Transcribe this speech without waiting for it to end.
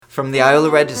From the Iola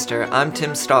Register, I'm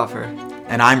Tim Stauffer.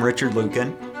 And I'm Richard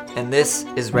Lucan. And this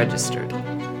is Registered.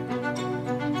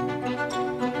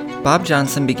 Bob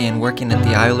Johnson began working at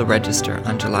the Iola Register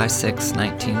on July 6,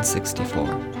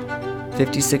 1964.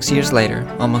 56 years later,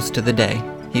 almost to the day,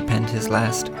 he penned his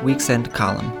last week's end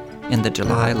column in the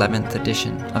July 11th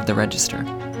edition of the Register.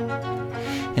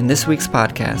 In this week's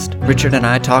podcast, Richard and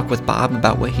I talk with Bob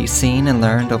about what he's seen and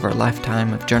learned over a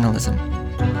lifetime of journalism.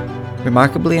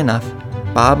 Remarkably enough,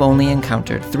 Bob only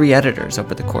encountered 3 editors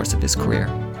over the course of his career: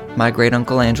 my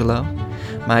great-uncle Angelo,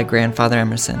 my grandfather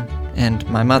Emerson, and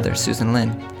my mother, Susan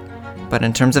Lynn. But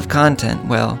in terms of content,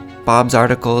 well, Bob's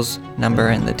articles number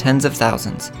in the tens of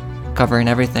thousands, covering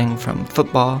everything from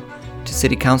football to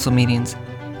city council meetings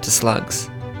to slugs.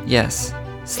 Yes,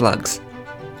 slugs.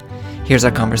 Here's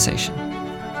our conversation.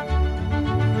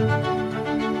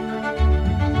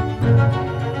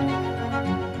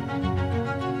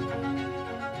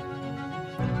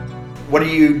 What are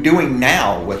you doing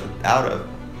now without a...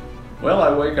 Well,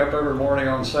 I wake up every morning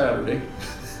on Saturday,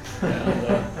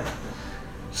 and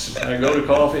I go to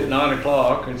coffee at 9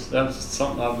 o'clock. That's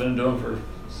something I've been doing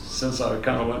since I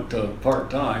kind of went to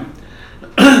part-time.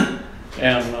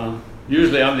 And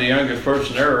usually I'm the youngest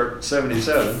person there at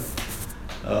 77.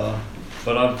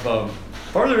 But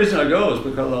part of the reason I go is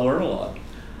because I learn a lot.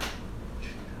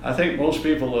 I think most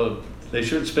people, they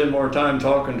should spend more time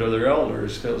talking to their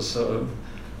elders, because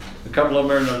a couple of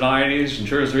them are in their 90s and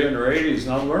 2 or 3 in their 80s,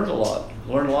 and I've learned a lot.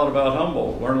 Learned a lot about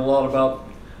Humboldt, learned a lot about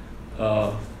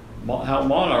how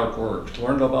Monarch works,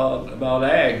 learned about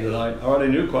ag, that I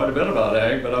already knew quite a bit about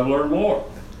ag, but I've learned more.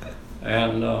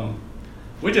 And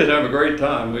we just have a great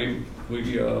time. We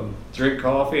drink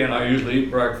coffee, and I usually eat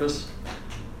breakfast,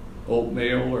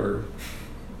 oatmeal or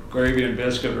gravy and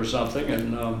biscuit or something,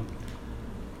 and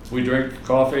we drink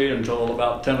coffee until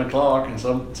about 10 o'clock, and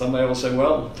somebody will say,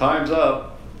 well, time's up.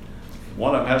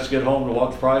 One of them has to get home to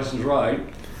watch Price is Right.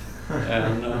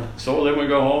 And so then we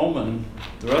go home, and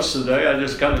the rest of the day I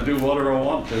just kind of do whatever I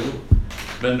want to.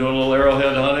 Been doing a little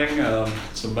arrowhead hunting,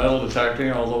 some metal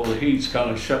detecting, although the heat's kind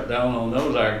of shut down on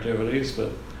those activities,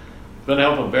 but been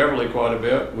helping Beverly quite a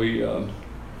bit. We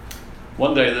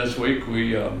one day this week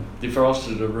we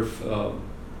defrosted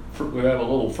we have a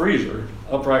little freezer,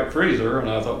 upright freezer, and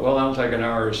I thought, well, that'll take an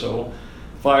hour or so.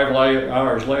 5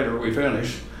 hours later we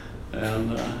finish.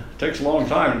 And it takes a long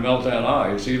time to melt that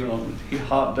ice, even on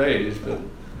hot days. But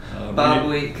Bob,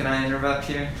 can I interrupt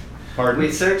here? Pardon? We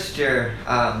searched your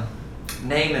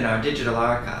name in our digital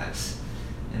archives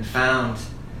and found,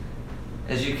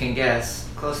 as you can guess,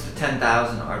 close to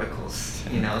 10,000 articles,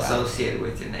 associated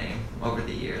with your name over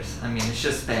the years. I mean, it's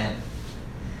just been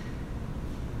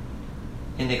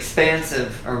an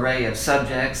expansive array of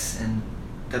subjects, and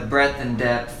the breadth and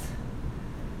depth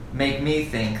make me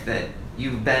think that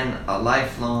you've been a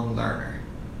lifelong learner,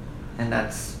 and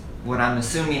that's what I'm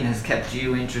assuming has kept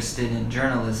you interested in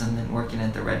journalism and working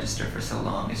at the Register for so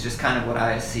long. It's just kind of what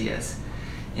I see as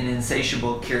an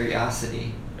insatiable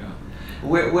curiosity. Yeah.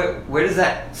 Where does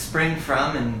that spring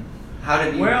from, and how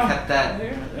have you kept that?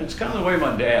 Yeah, it's kind of the way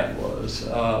my dad was.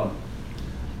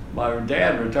 My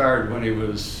dad retired when he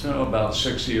was about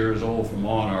 60 years old from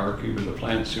Monarch. He was a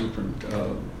plant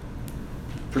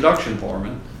production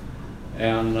foreman,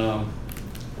 and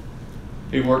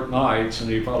he worked nights, and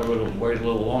he probably would have waited a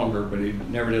little longer, but he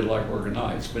never did like working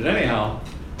nights. But anyhow,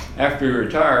 after he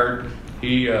retired,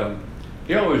 he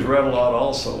always read a lot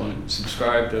also, and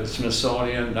subscribed to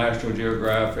Smithsonian, National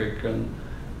Geographic, and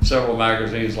several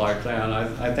magazines like that. And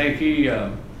I think he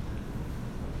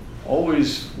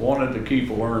always wanted to keep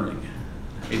learning.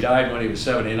 He died when he was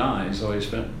 79, so he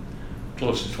spent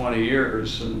close to 20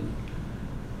 years, and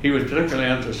he was particularly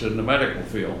interested in the medical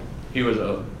field. He was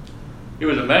a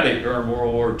medic during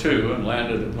World War II and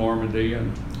landed at Normandy,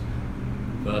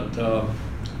 but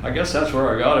I guess that's where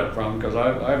I got it from, because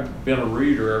I've been a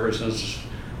reader ever since.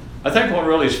 I think what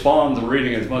really spawned the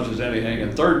reading as much as anything,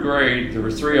 in 3rd grade there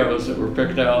were 3 of us that were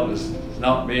picked out as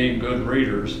not being good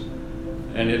readers,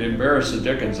 and it embarrassed the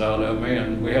dickens out of me,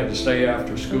 and we had to stay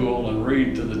after school and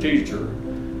read to the teacher.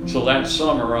 So that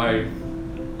summer I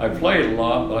played a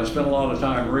lot, but I spent a lot of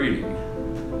time reading.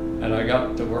 And I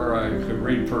got to where I could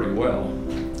read pretty well.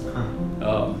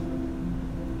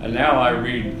 And now I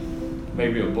read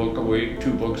maybe a book a week,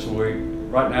 2 books a week.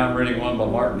 Right now I'm reading one by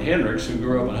Martin Hendricks, who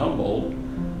grew up in Humboldt.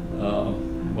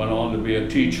 Went on to be a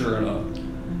teacher,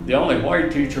 the only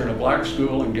white teacher in a black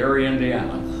school in Gary,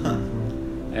 Indiana.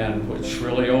 And which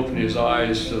really opened his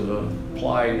eyes to the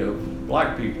plight of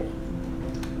black people.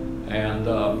 And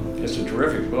it's a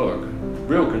terrific book.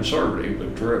 Real conservative,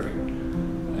 but terrific.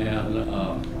 And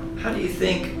how do you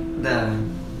think the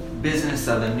business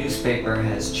of a newspaper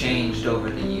has changed over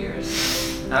the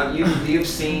years. Now, you've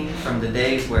seen from the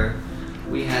days where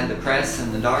we had the press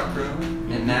in the dark room,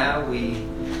 and now we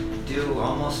do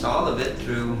almost all of it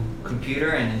through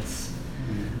computer, and it's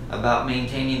about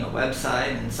maintaining a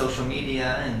website and social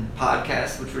media and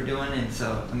podcasts, which we're doing. And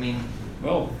so, I mean,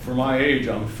 Well, for my age,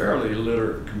 I'm fairly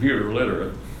computer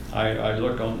literate. I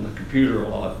look on the computer a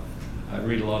lot. I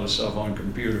read a lot of stuff on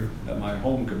computer, at my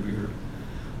home computer.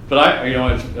 But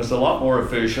it's a lot more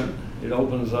efficient. It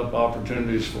opens up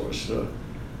opportunities for us to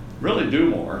really do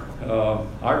more.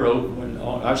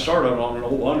 I started on an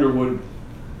old Underwood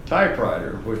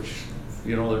typewriter, which,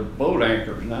 they're boat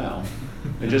anchors now.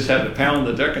 They just had to pound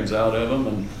the dickens out of them,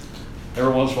 and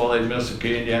every once in a while they'd miss a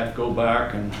key, and you have to go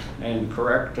back and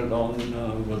correct it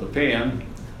on with a pen,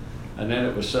 and then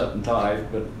it was set and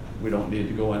typed. But we don't need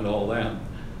to go into all that.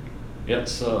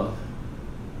 It's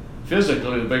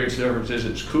physically the biggest difference is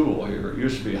it's cool here. It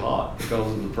used to be hot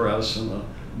because of the press and the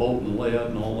molten lead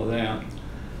and all of that.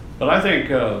 But I think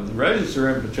the Register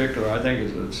in particular, I think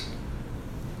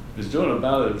is doing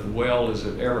about as well as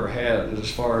it ever had as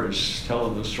far as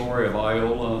telling the story of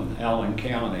Iola and Allen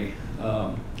County.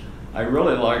 I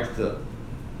really like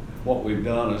what we've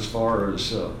done as far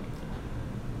as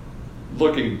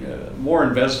looking more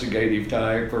investigative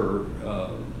type or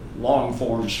long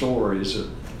form stories that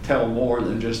tell more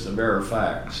than just the bare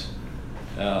facts.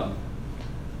 I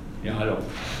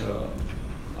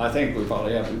think we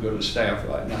probably have the goodest staff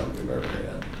right now we've ever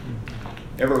had.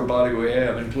 Everybody we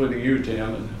have, including you,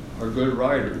 Tim, are good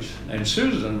writers. And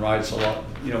Susan writes a lot.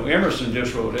 Emerson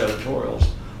just wrote editorials.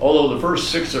 Although the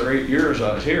first 6 or 8 years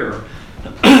I was here,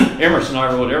 Emerson and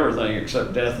I wrote everything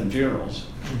except death and funerals.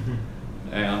 Mm-hmm.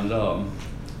 And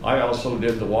I also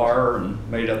did The Wire and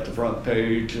made up the front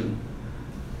page. And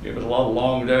it was a lot of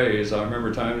long days. I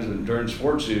remember times during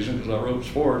sports season, because I wrote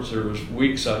sports, there was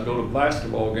weeks I'd go to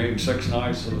basketball games 6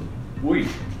 nights a week,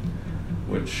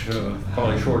 which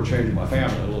probably shortchanged my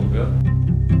family a little bit.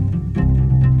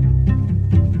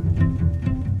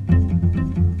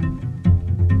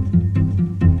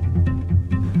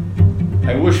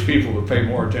 I wish people would pay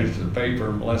more attention to the paper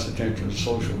and less attention to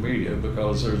social media,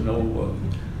 because there's no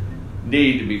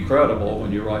need to be credible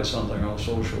when you write something on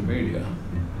social media.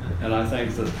 And I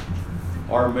think that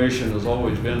our mission has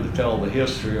always been to tell the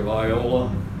history of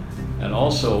Iola, and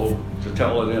also to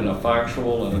tell it in a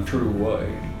factual and a true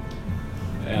way.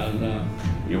 And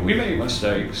we make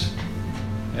mistakes,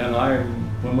 and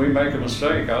when we make a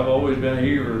mistake, I've always been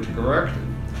eager to correct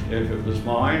it. If it was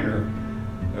mine or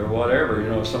whatever,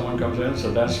 if someone comes in and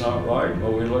said that's not right,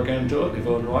 well, we look into it. If it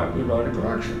was right, we write a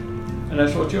correction. And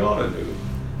that's what you ought to do,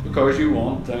 because you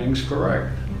want things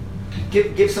correct.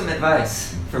 Give some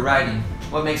advice for writing.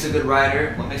 What makes a good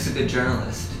writer? What makes a good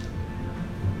journalist?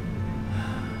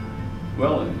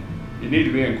 Well, you need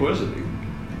to be inquisitive.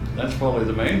 That's probably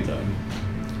the main thing.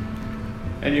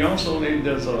 And you also need,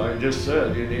 as I just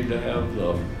said, you need to have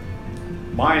the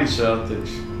mindset that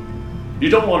you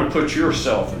don't want to put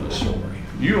yourself in the story.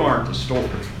 You aren't the story.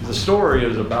 The story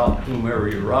is about whomever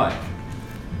you write,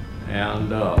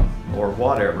 and or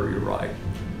whatever you write.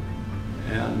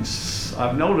 And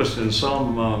I've noticed in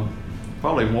some,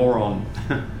 probably more on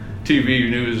TV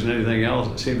news than anything else,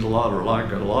 it seems a lot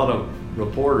of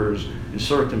reporters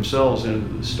insert themselves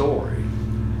into the story.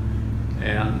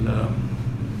 And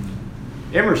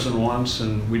Emerson once,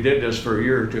 and we did this for a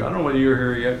year or two. I don't know whether you're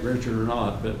here yet, Richard, or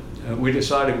not, but we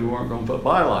decided we weren't going to put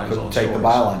bylines on take stories. The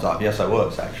bylines off. Yes, I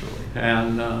was, actually.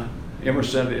 And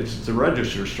Emerson said it's the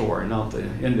Register story, not the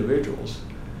individuals.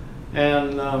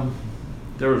 And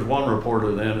there was one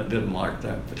reporter then that didn't like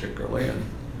that particularly. And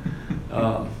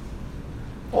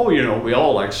we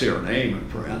all like to see our name in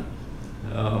print.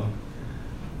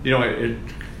 It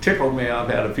tickled me. I've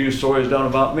had a few stories done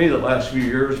about me the last few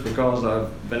years because I've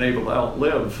been able to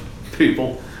outlive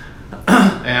people.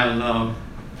 And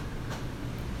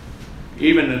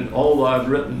although I've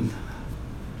written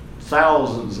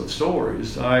thousands of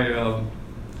stories, it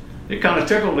kind of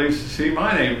tickled me to see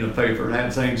my name in the paper and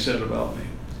had things said about me.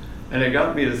 And it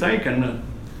got me to thinking that,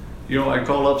 I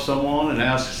call up someone and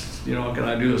ask, can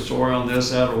I do a story on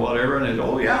this, that, or whatever? And they'd,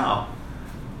 oh, yeah.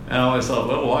 And I always thought,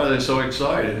 well, why are they so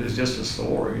excited? It's just a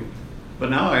story. But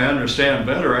now I understand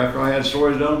better after I had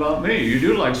stories done about me. You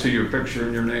do like to see your picture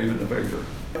and your name in the paper.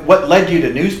 What led you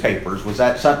to newspapers? Was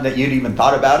that something that you'd even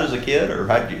thought about as a kid, or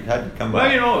how'd you come Well,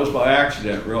 by? it was by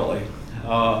accident, really.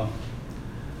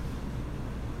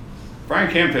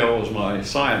 Frank Hemphill was my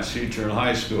science teacher in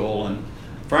high school, and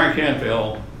Frank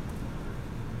Hemphill,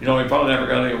 he probably never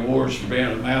got any awards for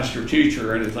being a master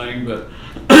teacher or anything, but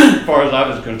as far as I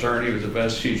was concerned, he was the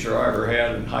best teacher I ever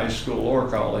had in high school or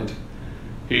college.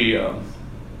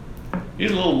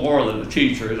 he's a little more than a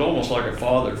teacher. He's almost like a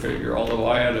father figure, although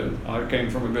I came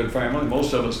from a good family.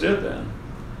 Most of us did then.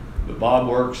 But Bob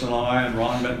Works and I and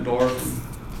Ron Mittendorf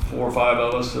and 4 or 5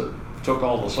 of us that took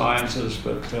all the sciences.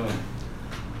 But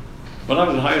when I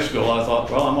was in high school, I thought,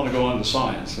 well, I'm going to go into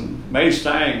science. And May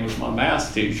Stang was my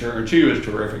math teacher, and she was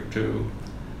terrific too.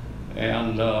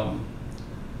 And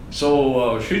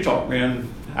so she taught me,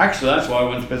 and actually that's why I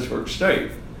went to Pittsburgh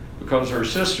State, because her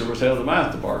sister was head of the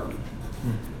math department.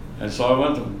 And so I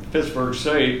went to Pittsburgh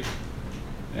State,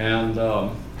 and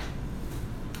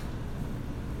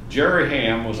Jerry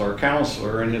Ham was our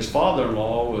counselor, and his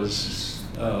father-in-law was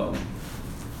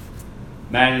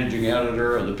managing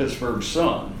editor of the Pittsburgh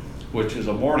Sun, which is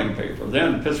a morning paper.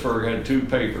 Then Pittsburgh had 2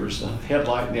 papers, the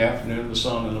Headlight in the afternoon, the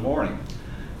Sun in the morning.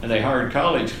 And they hired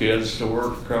college kids to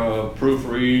work,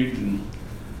 proofread, and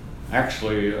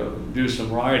actually do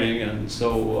some writing. And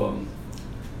so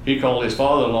he called his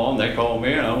father-in-law, and they called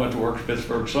me, and I went to work at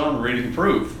Pittsburgh Sun reading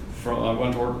proof. I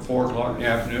went to work at 4 o'clock in the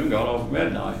afternoon, got off at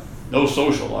midnight. No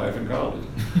social life in college,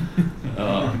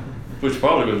 which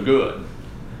probably was good.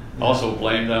 Also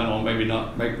blamed that on maybe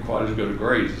not making quite as good a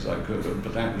grades as I could have,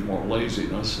 but that was more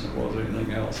laziness than it was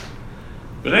anything else.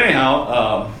 But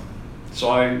anyhow, so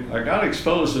I got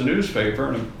exposed to the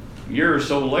newspaper, and a year or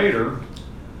so later,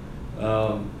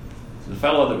 the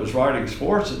fellow that was writing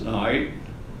sports at night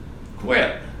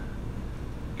quit.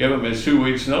 Gave him his 2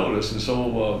 weeks notice, and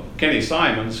so Kenny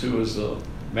Simons, who was the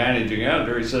managing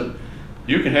editor, he said,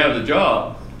 "You can have the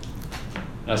job."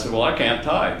 And I said, "Well, I can't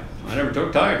type. I never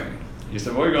took typing." He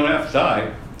said, "Well, you're going to have to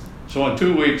type." So in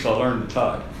 2 weeks, I learned to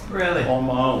type. Really? On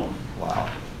my own. Wow.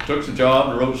 Took the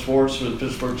job and wrote sports for the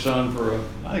Pittsburgh Sun for,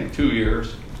 I think, 2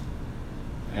 years.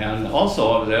 And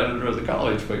also, I was editor of the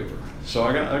college paper. So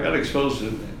I got exposed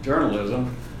to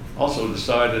journalism. Also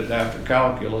decided after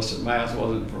calculus that math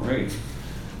wasn't for me.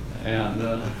 And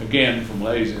again, from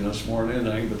laziness more than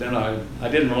anything. But then I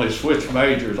didn't really switch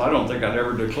majors. I don't think I'd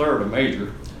ever declared a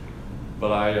major.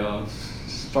 But I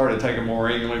started taking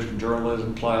more English and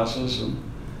journalism classes. And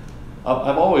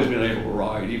I've always been able to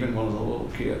write, even when I was a little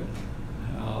kid.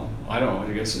 I don't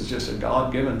know, I guess it's just a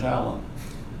God-given talent.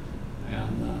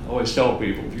 And I always tell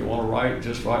people, if you want to write,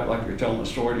 just write like you're telling a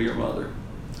story to your mother.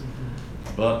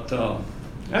 But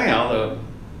anyhow,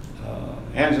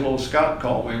 Angelo Scott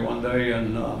called me one day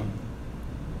in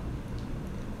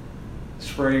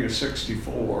spring of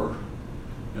 '64,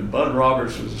 and Bud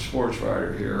Roberts was a sports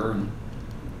writer here, and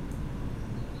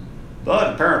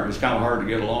Bud apparently was kind of hard to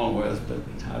get along with, but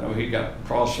I know he got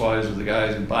crosswise with the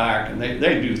guys in back, and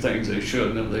they do things they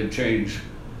shouldn't have. They change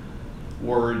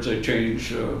words, they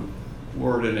change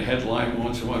word in a headline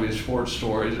once in one of his sports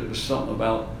stories. It was something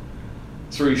about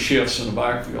 3 shifts in the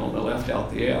backfield, and they left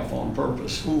out the F on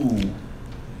purpose. Ooh.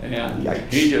 And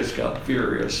Yikes. he just got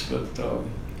furious, but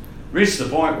reached the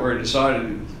point where he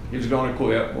decided he was going to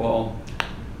quit. Well,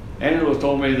 Angelo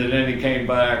told me that then he came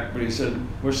back, but he said,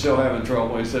 "We're still having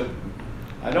trouble." He said,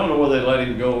 "I don't know whether they let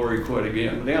him go or he quit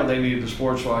again, but now they needed a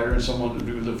sports writer and someone to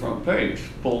do the front page,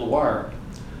 pull the wire."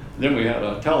 Then we had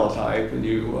a teletype, and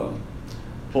you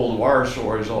pulled the wire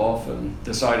stories off and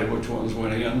decided which ones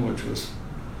went in, which was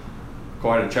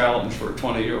quite a challenge for a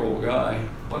 20-year-old guy.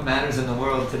 What matters in the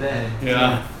world today?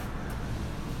 Yeah.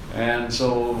 And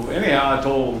so anyhow, I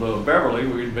told Beverly,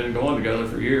 we'd been going together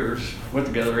for years, went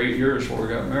together 8 years before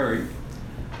we got married.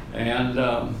 And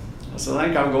I said, "I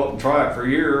think I'll go up and try it for a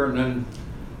year, and then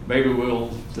maybe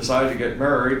we'll decide to get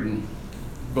married and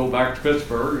go back to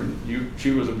Pittsburgh. And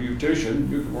she was a beautician,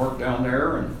 you can work down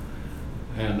there."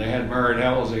 And they had married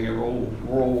housing in World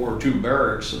War II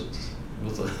barracks.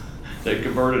 They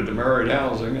converted to married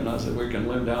housing, and I said, "We can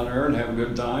live down there and have a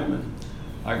good time, and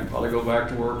I can probably go back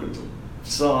to work at the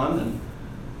Sun, and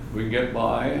we can get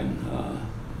by." And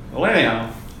well, anyhow,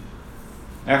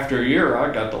 after a year,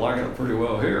 I got to like it pretty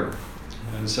well here.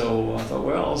 And so I thought,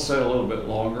 well, I'll stay a little bit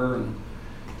longer. And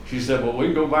she said, "Well, we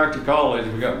can go back to college."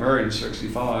 We got married in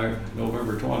 '65,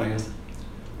 November 20th.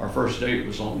 Our first date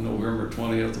was on November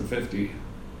 20th of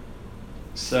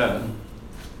 '57.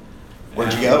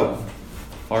 Where'd you go?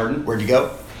 Pardon? Where'd you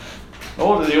go?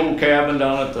 Oh, to the old cabin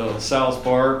down at the South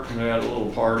Park, and we had a little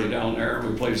party down there, and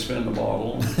we played spin the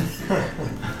bottle.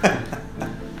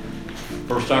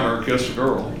 First time I ever kissed a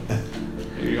girl.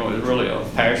 You know, it was really a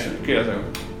passionate kiss,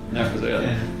 and that was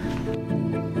it.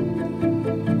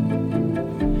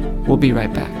 We'll be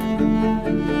right back.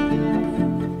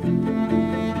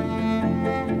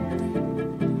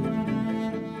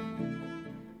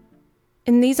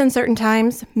 In these uncertain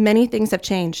times, many things have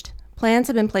changed. Plans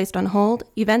have been placed on hold,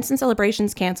 events and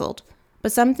celebrations canceled.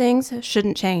 But some things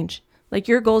shouldn't change, like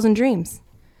your goals and dreams.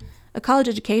 A college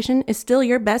education is still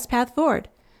your best path forward.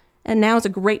 And now is a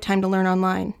great time to learn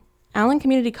online. Allen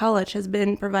Community College has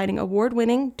been providing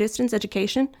award-winning distance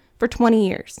education for 20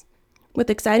 years. With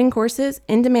exciting courses,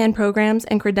 in-demand programs,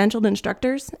 and credentialed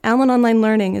instructors, Allen Online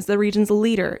Learning is the region's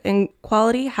leader in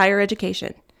quality higher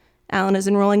education. Allen is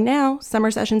enrolling now. Summer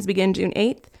sessions begin June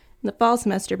 8th, and the fall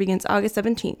semester begins August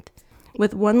 17th.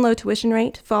 With one low tuition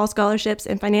rate, fall scholarships,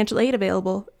 and financial aid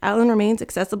available, Allen remains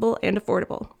accessible and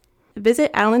affordable.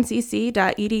 Visit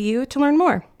allencc.edu to learn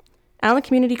more. Allen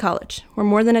Community College. We're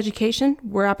more than education,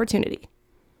 we're opportunity.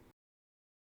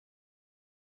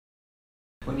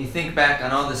 When you think back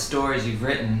on all the stories you've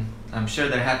written, I'm sure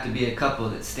there have to be a couple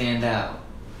that stand out,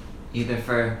 either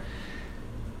for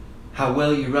how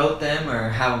well you wrote them or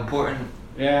how important.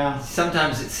 Yeah.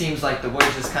 Sometimes it seems like the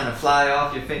words just kind of fly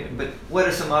off your finger, but what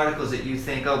are some articles that you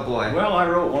think, oh boy? Well, I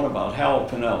wrote one about Hal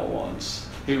Pinnell once.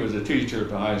 He was a teacher at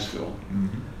the high school.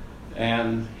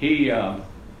 And he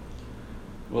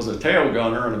was a tail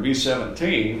gunner in a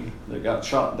B-17 that got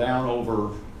shot down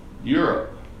over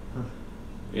Europe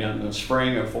in the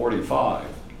spring of '45.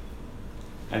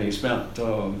 And he spent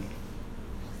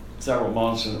several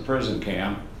months in a prison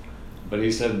camp. But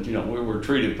he said, we were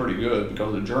treated pretty good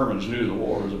because the Germans knew the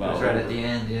war was about It was right over. at the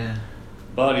end, yeah.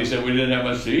 But he said we didn't have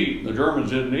much to eat. The Germans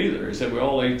didn't either. He said we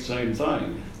all ate the same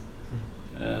thing.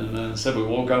 And said we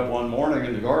woke up one morning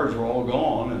and the guards were all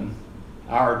gone, and an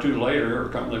hour or two later, here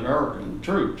come the American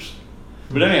troops.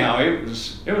 But anyhow, it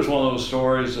was one of those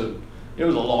stories that it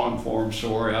was a long form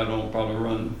story. I don't probably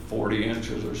run 40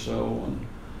 inches or so, and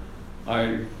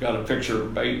I got a picture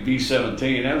of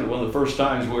B-17. That was one of the first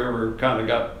times we ever kind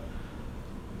of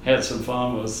had some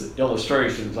fun with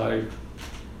illustrations. I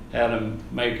had him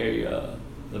make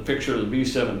the picture of the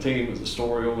B-17 with the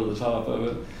story over the top of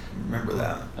it. Remember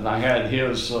that. And I had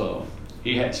his, still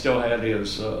had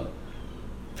his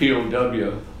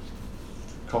POW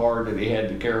card that he had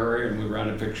to carry, and we ran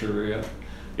a picture of it.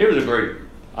 It was a great,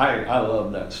 I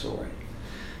love that story.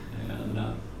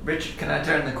 And Richard, can I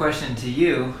turn the question to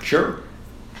you? Sure.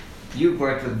 You've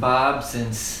worked with Bob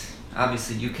since,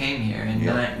 obviously, you came here in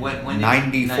when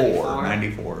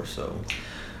 94, so.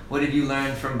 What have you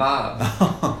learned from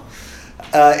Bob?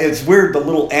 It's weird, the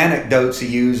little anecdotes he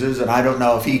uses, and I don't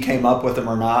know if he came up with them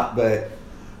or not, but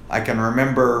I can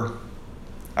remember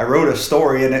I wrote a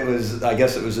story, and I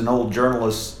guess it was an old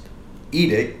journalist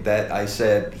edict that I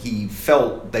said he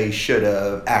felt they should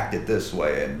have acted this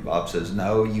way, and Bob says,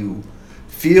 no, you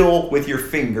feel with your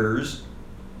fingers,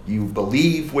 you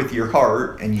believe with your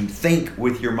heart, and you think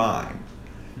with your mind.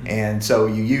 And so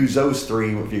you use those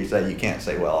three. If you say, you can't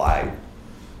say, well,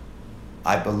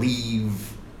 I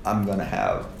believe I'm going to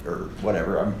have, or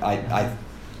whatever.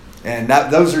 And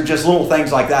those are just little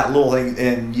things like that, little things,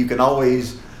 and you can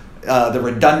always, the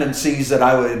redundancies that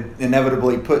I would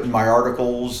inevitably put in my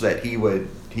articles that he would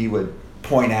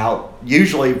point out,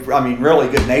 usually, really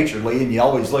good naturedly, and you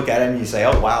always look at him and you say,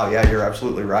 oh wow, yeah, you're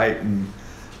absolutely right, and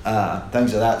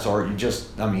things of that sort. You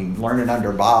just, learning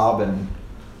under Bob and,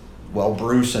 well,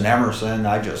 Bruce and Emerson,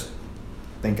 I just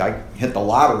think I hit the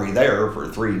lottery there for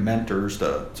three mentors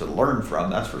to learn from,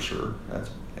 that's for sure.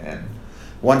 And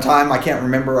one time, I can't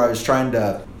remember, I was trying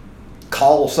to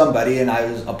call somebody and I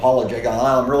was apologizing.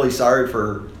 I'm really sorry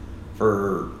for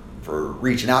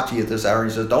reaching out to you at this hour. He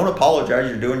says, don't apologize,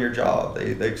 you're doing your job.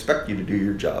 They expect you to do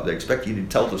your job. They expect you to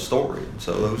tell the story. And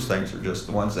so those things are just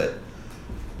the ones that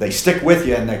they stick with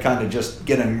you, and they kind of just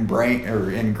get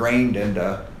ingrained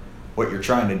into what you're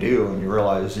trying to do, and you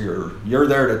realize you're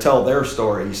there to tell their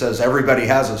story. He says everybody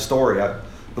has a story.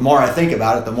 The more I think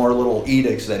about it, the more little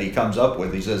edicts that he comes up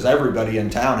with. He says everybody in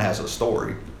town has a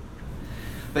story.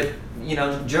 But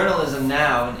journalism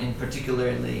now, and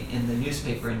particularly in the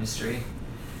newspaper industry,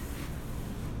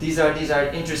 these are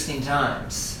interesting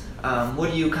times.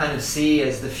 What do you kind of see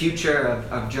as the future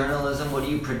of journalism? What do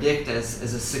you predict as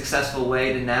a successful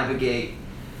way to navigate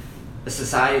a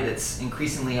society that's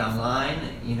increasingly online,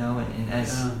 and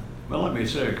as... Well, let me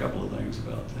say a couple of things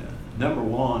about that. Number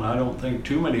one, I don't think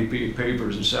too many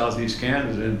papers in Southeast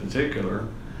Kansas in particular,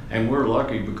 and we're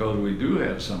lucky because we do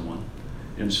have someone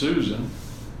in Susan,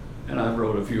 and I've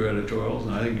wrote a few editorials,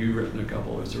 and I think you've written a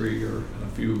couple or three or a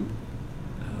few,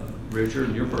 Richard,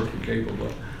 and you're perfectly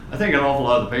capable. I think an awful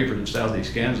lot of the papers in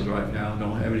Southeast Kansas right now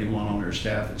don't have anyone on their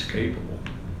staff that's capable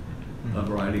of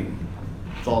writing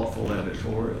thoughtful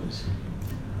editorials.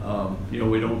 I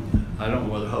don't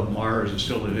know whether Hub Myers is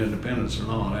still at Independence or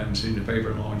not. I haven't seen the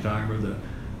paper in a long time, or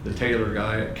the Taylor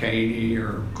guy at Caney,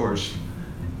 or of course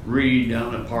Reed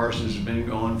down at Parsons has been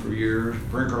gone for years.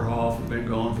 Brinkerhoff has been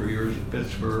gone for years at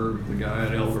Pittsburgh. The guy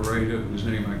at El Dorado, whose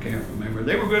name I can't remember.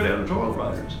 They were good editorial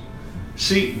writers.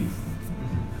 Seton,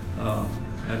 at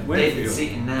David Winfield.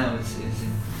 Seaton now is in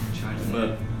charge of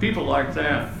that. But people like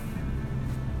that,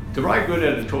 to write good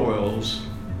editorials,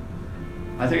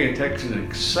 I think it takes an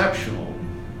exceptional,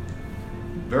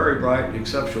 very bright and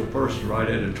exceptional person to write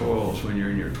editorials when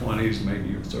you're in your 20s, maybe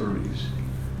your 30s,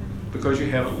 because you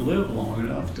haven't lived long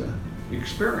enough to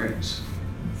experience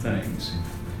things.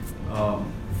 Of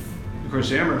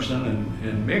course, Emerson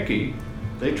and Mickey,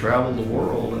 they traveled the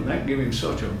world, and that gave him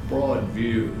such a broad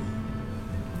view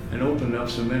and opened up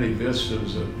so many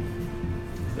vistas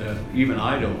that even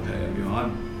I don't have. You know,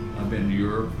 I've been to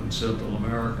Europe and Central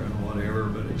America and whatever,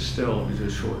 but it's still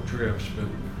just short trips. But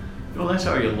you know, that's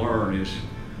how you learn. Is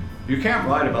you can't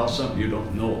write about something you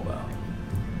don't know about.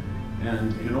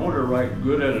 And in order to write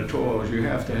good editorials, you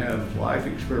have to have life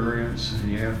experience,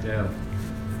 and you have to have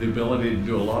the ability to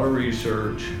do a lot of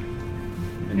research,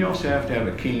 and you also have to have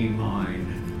a keen mind.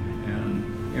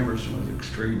 And Emerson was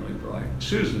extremely bright.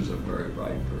 Susan's a very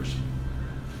bright person.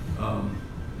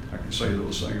 I can say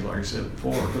those things like I said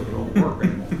before, because it don't work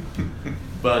anymore.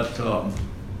 But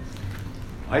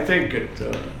I think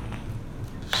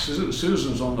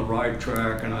Susan's on the right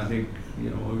track, and I think, you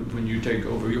know, when you take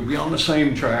over, you'll be on the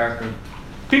same track.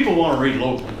 People want to read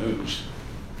local news.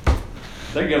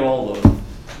 They get all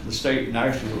the state and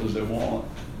national news they want.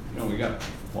 You know, we got,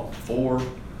 what, four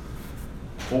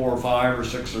or five or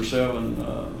six or seven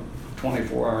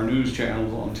 24-hour news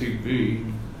channels on TV,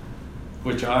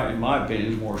 which in my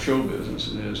opinion, is more show business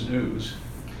than it is news.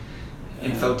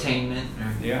 Infotainment.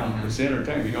 Yeah, it's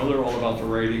entertainment. You know, they're all about the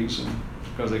ratings, and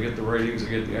because they get the ratings,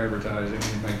 they get the advertising, and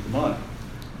they make the money.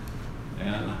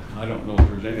 And I don't know if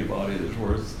there's anybody that's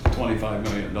worth $25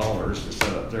 million to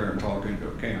sit up there and talk into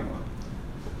a camera.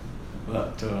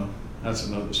 But that's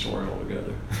another story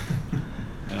altogether.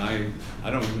 And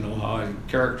I don't even know how I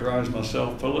characterize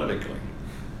myself politically.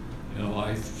 You know,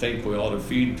 I think we ought to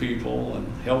feed people and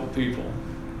help people.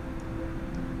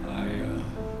 I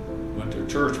went to a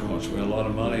church once. We had a lot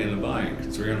of money in the bank,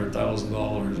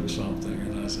 $300,000 or something.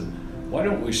 And I said, why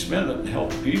don't we spend it and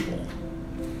help people?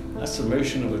 That's the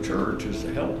mission of a church, is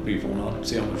to help people, not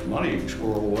see how much money you can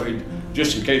squirrel away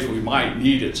just in case we might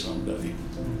need it someday.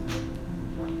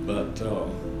 But,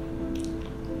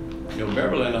 you know,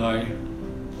 Beverly and I,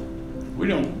 we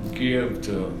don't give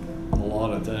to a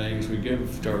lot of things. We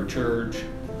give to our church,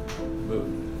 but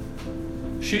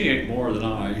she ain't more than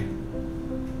I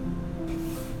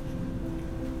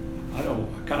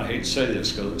kind of hate to say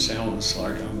this because it sounds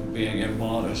like I'm being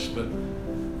immodest, but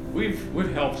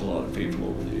we've helped a lot of people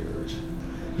over the years.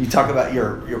 You talk about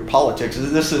your politics.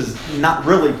 This is not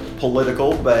really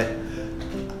political, but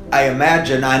I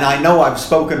imagine, and I know I've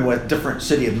spoken with different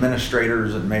city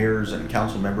administrators and mayors and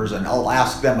council members, and I'll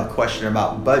ask them a question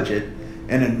about budget,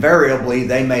 and invariably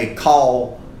they may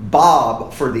call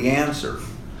Bob for the answer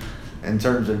in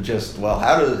terms of just, well,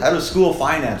 how does school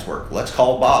finance work? Let's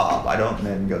call Bob. And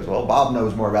then he goes, well, Bob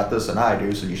knows more about this than I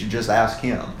do, so you should just ask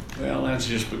him. Well, that's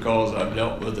just because I've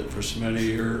dealt with it for so many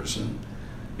years, and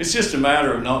it's just a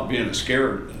matter of not being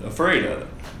afraid of it.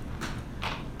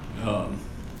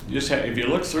 If you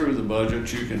look through the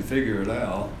budget, you can figure it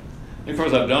out. And of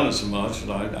course, I've done it so much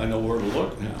that I know where to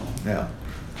look now. Yeah.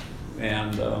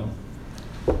 And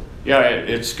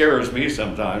it scares me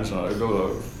sometimes when I go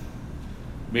to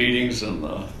meetings and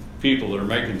the people that are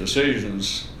making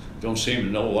decisions don't seem to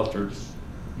know what they're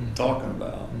talking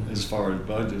about as far as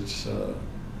budgets.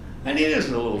 And it is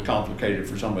a little complicated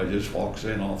for somebody who just walks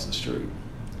in off the street.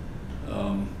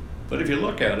 But if you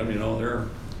look at them, you know,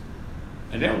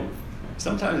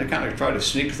 sometimes they kind of try to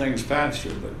sneak things past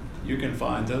you, but you can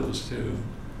find those too.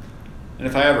 And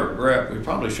if I ever regret, we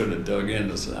probably should have dug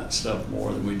into that stuff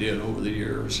more than we did over the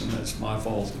years, and that's my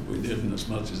fault that we didn't as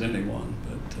much as anyone.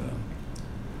 But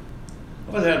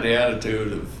I've always had the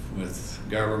attitude with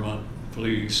government,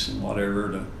 police, and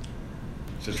whatever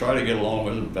to try to get along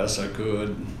with it the best I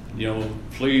could. You know,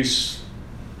 police,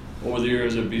 over the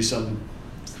years, there'd be some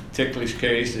ticklish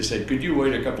case. They said, could you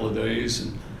wait a couple of days?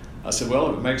 And I said, well,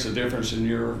 if it makes a difference in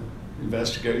your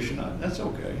investigation, that's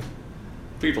okay.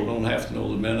 People don't have to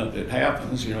know the minute it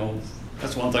happens, you know.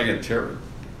 That's one thing that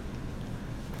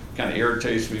kind of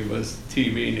irritates me with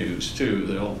TV news too.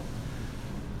 They'll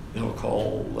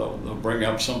bring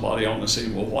up somebody on the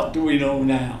scene. Well, what do we know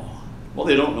now? Well,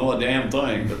 they don't know a damn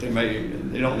thing, but they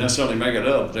don't necessarily make it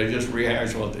up. They just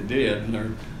rehash what they did, and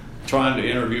they're trying to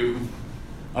interview.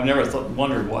 I've never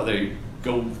wondered why they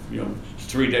go,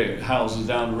 3 houses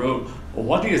down the road. Well,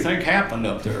 what do you think happened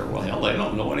up there? Well, hell, they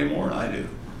don't know any more than I do.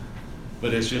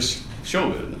 But it's just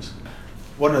show business.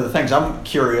 One of the things I'm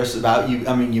curious about,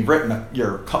 you've written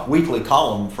your weekly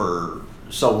column for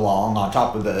so long, on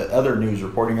top of the other news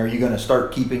reporting, are you going to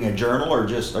start keeping a journal, or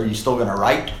just are you still going to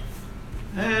write?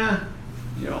 I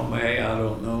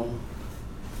don't know.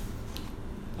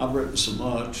 I've written so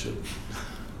much.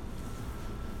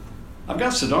 I've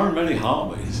got so darn many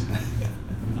hobbies.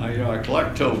 I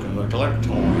collect tokens, I collect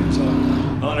coins, I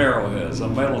hunt arrowheads, I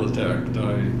metal detect,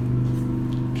 I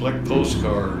collect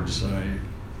postcards, I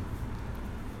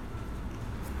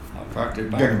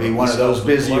practically You're going to be one of those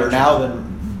busier now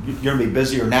than you're going to be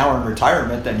busier now in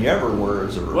retirement than you ever were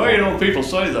as a result. Well, people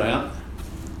say that,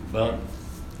 but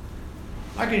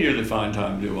I can usually find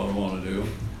time to do what I want to do.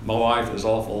 My wife is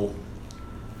awful.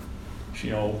 We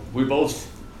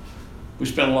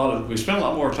spend a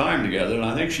lot more time together, and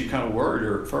I think she kind of worried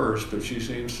her at first, but she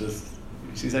thinks it's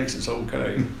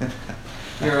okay.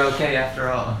 You're okay after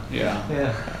all. Yeah.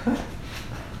 Yeah.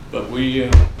 But we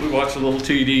watch a little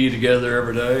TD together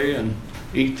every day and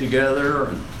eat together,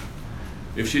 and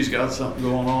if she's got something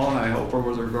going on, I help her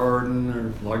with her garden,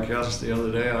 or like the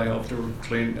other day, I helped her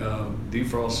clean,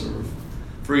 defrost her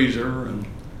freezer, and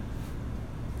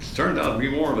it turned out to be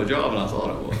more of a job than I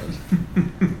thought it was.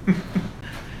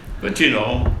 But she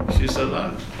said,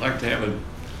 I'd like to have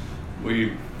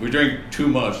we drink too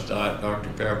much Dr.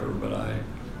 Pepper, but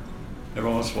every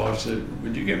once in a while she said,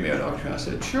 would you give me a Dr. I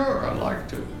said, sure, I'd like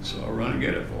to. So I run and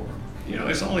get it for her.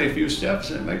 It's only a few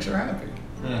steps and it makes her happy.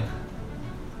 Yeah.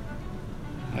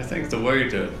 I think the way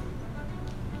to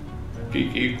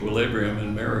peak equilibrium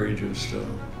in marriage is to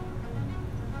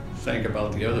think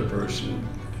about the other person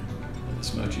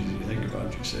as much as you think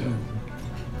about yourself.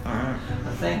 All right.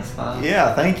 Well, thanks, Bob.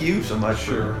 Yeah, thank you so much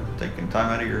Sure. for taking time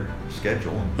out of your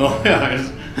schedule. Oh, yeah.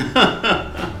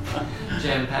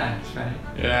 Jam-packed, right?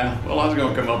 Yeah. Well, I was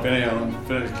going to come up anyhow and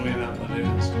finish cleaning up my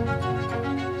desk.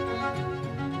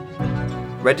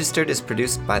 Registered is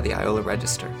produced by the Iola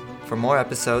Register. For more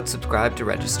episodes, subscribe to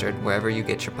Registered wherever you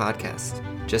get your podcasts.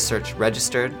 Just search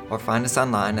Registered or find us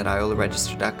online at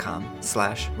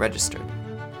iolaregister.com/registered.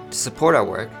 To support our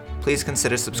work, please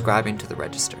consider subscribing to the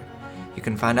Register. You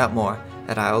can find out more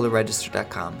at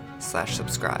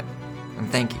iolaregister.com/subscribe. And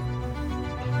thank you